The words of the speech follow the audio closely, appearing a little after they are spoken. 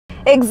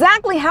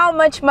Exactly how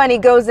much money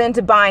goes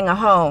into buying a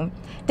home?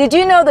 Did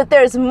you know that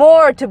there's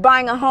more to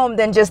buying a home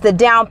than just the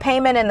down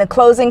payment and the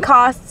closing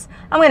costs?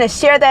 I'm going to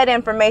share that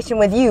information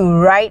with you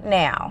right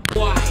now.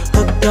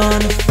 Hooked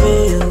on a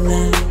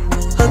feeling,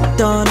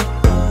 hooked on a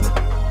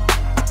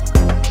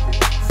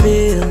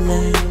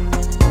feeling.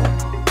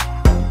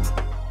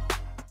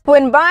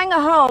 When buying a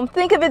home,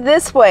 think of it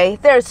this way.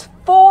 There's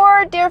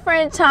 4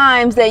 different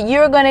times that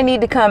you're going to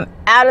need to come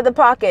out of the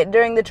pocket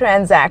during the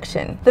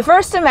transaction. The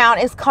first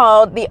amount is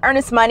called the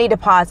earnest money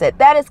deposit.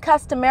 That is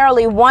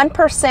customarily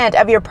 1%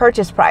 of your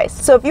purchase price.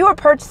 So if you are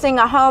purchasing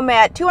a home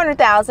at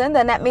 $200,000,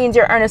 then that means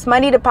your earnest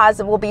money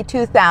deposit will be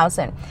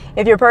 $2,000.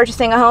 If you're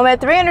purchasing a home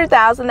at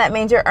 $300,000, that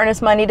means your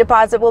earnest money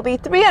deposit will be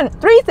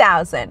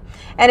 $3,000.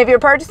 And if you're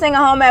purchasing a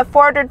home at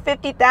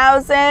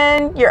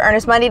 $450,000, your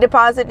earnest money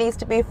deposit needs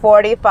to be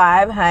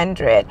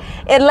 $4,500.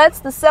 It lets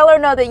the seller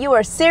know that you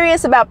are serious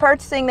about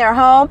purchasing their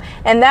home,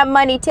 and that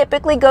money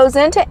typically goes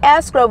into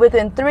escrow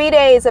within 3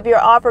 days of your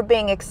offer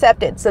being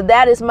accepted. So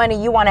that is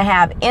money you want to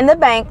have in the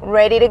bank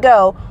ready to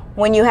go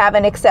when you have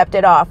an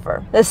accepted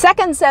offer. The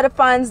second set of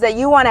funds that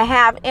you want to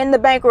have in the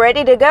bank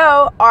ready to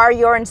go are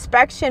your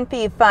inspection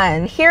fee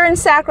fund. Here in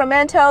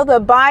Sacramento, the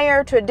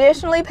buyer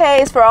traditionally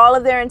pays for all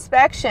of their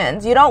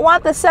inspections. You don't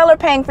want the seller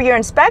paying for your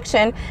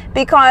inspection,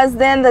 because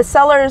then the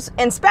seller's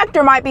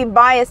inspector might be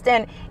biased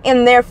in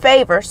their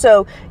favor.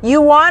 So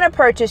you want to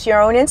purchase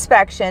your own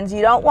inspections.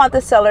 You don't want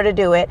the seller to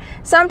do it.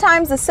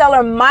 Sometimes the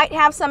seller might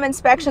have some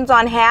inspections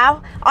on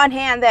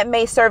hand that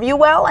may serve you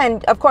well,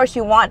 and of course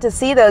you want to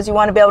see those. You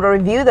want to be able to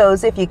review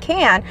those if you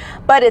can,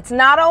 but it's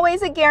not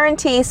always a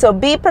guarantee, so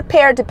be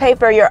prepared to pay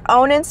for your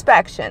own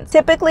inspections.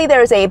 Typically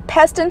there's a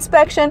pest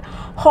inspection,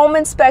 home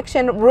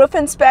inspection, roof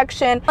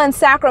inspection. In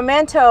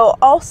Sacramento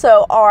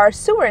also are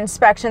sewer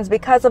inspections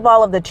because of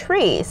all of the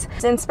trees.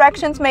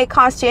 Inspections may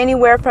cost you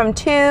anywhere from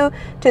 $200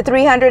 to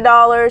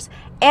 $300,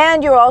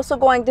 and you're also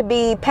going to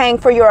be paying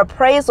for your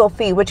appraisal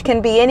fee, which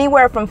can be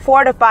anywhere from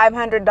 $400 to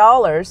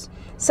 $500.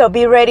 So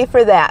be ready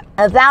for that.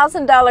 A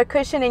 $1,000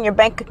 cushion in your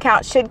bank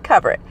account should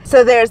cover it.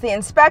 So there's the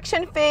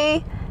inspection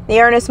fee, the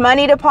earnest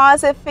money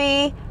deposit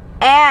fee,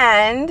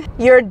 and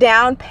your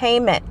down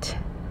payment.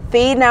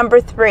 Fee number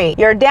 3.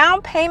 Your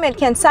down payment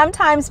can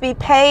sometimes be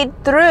paid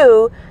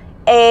through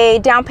a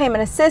down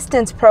payment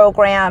assistance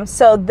program,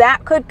 so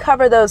that could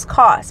cover those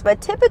costs. But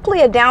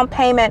typically a down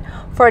payment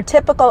for a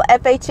typical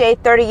FHA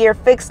 30-year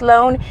fixed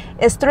loan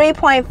is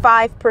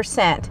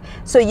 3.5%.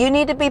 So you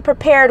need to be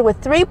prepared with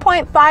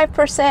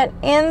 3.5%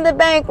 in the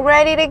bank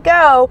ready to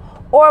go,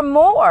 or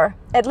more,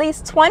 at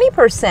least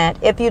 20%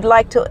 if you'd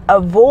like to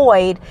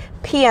avoid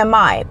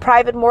PMI,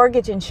 private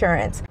mortgage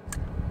insurance.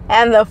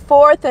 And the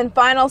fourth and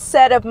final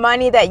set of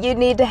money that you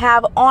need to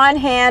have on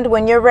hand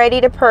when you're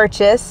ready to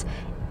purchase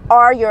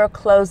are your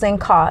closing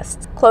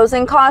costs.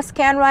 Closing costs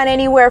can run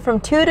anywhere from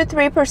 2 to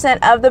 3%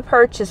 of the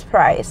purchase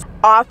price.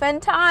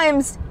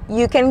 Oftentimes,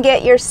 you can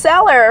get your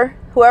seller,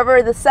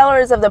 whoever the seller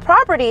is of the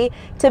property,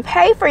 to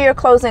pay for your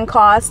closing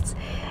costs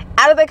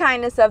out of the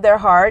kindness of their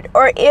heart,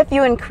 or if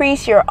you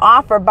increase your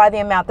offer by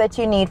the amount that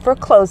you need for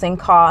closing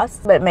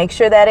costs. But make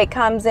sure that it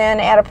comes in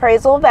at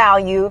appraisal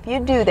value. If you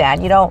do that,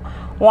 you don't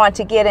want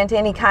to get into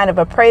any kind of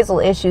appraisal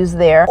issues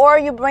there, or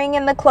you bring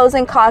in the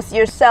closing costs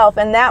yourself,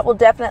 and that will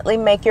definitely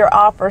make your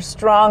offer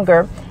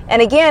stronger.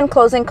 And again,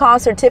 closing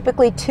costs are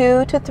typically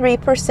 2 to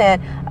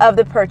 3% of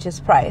the purchase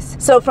price.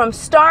 So from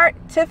start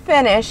to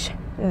finish,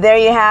 there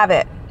you have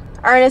it.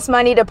 Earnest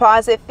money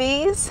deposit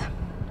fees,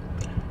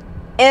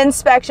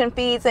 inspection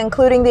fees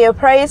including the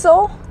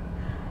appraisal,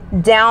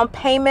 down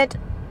payment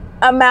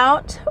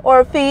amount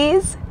or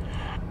fees,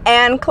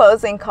 and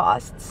closing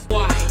costs.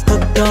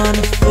 Hooked on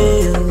a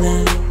feeling.